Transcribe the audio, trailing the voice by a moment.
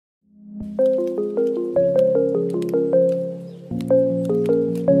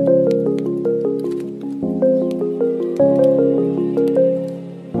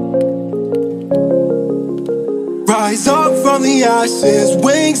from the ashes,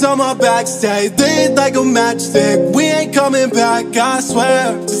 wings on my back, stay lit like a matchstick. We ain't coming back, I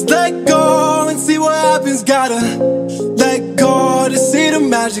swear. Just let go and see what happens. Gotta let go to see the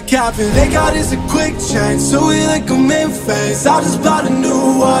magic happen. They got us a quick change, so we like them in phase. I just bought a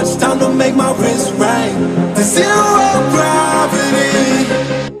new watch, time to make my wrist ring. The zero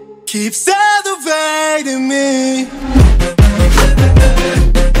gravity keeps elevating me.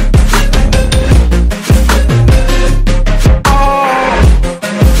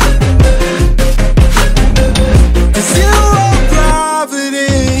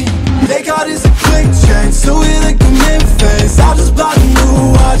 So we like them in phase. I just bought a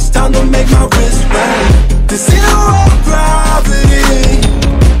new watch, time to make my wrist ring. The zero gravity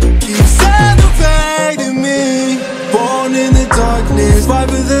keeps elevating me. Born in the darkness, fight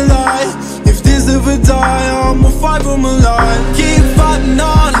for the light. If this ever die, I'ma fight for my life. Keep fighting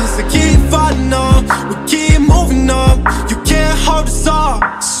on, yes, I keep fighting on. We keep moving up, you can't hold us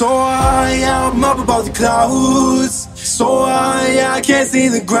up. So I'm up above the clouds. So I can't see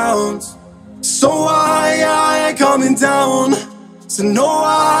the ground. So I ain't coming down. So no,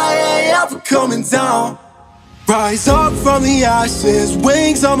 I ain't ever coming down. Rise up from the ashes,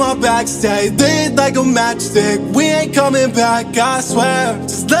 wings on my back, stay lit like a matchstick. We ain't coming back, I swear.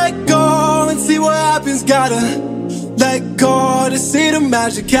 Just let go and see what happens. Gotta let go to see the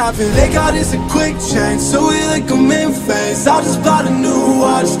magic happen. They got us a quick change, so we like them in phase. I just bought a new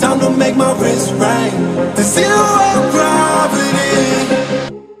watch, time to make my wrist ring. The zero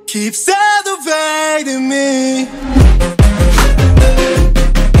gravity keeps elevating me.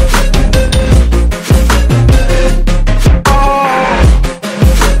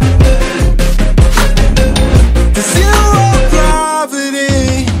 The zero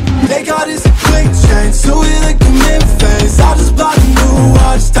gravity, they got us a quick change, so we like them in phase. I just bought a new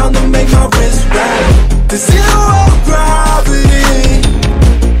watch, time to make my wrist ring. The zero gravity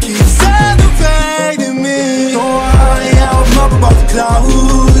keeps elevating me. So I'm up above the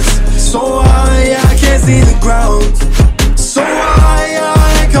clouds. So I can't see the ground. So I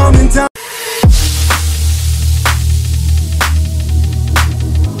ain't coming down.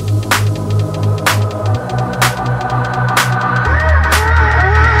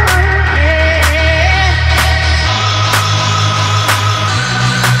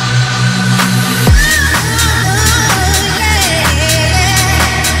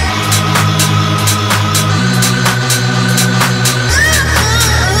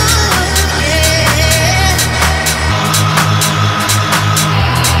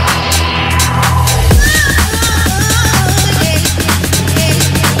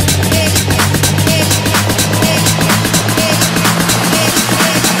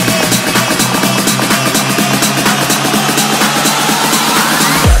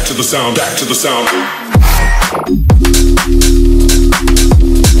 Back to the sound.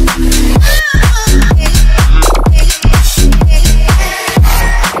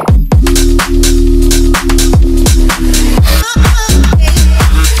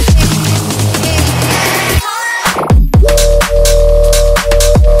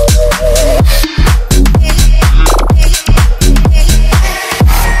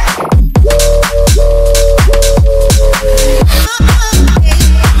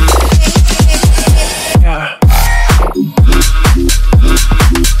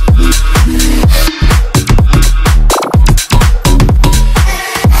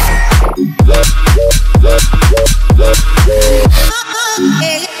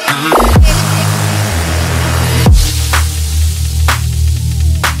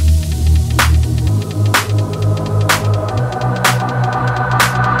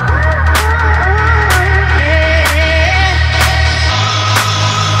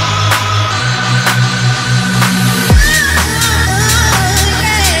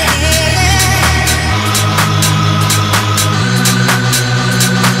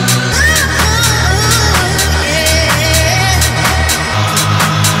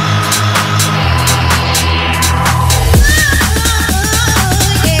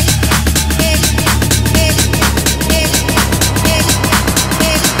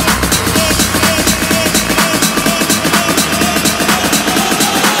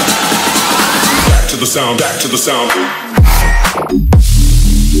 Back to the sound.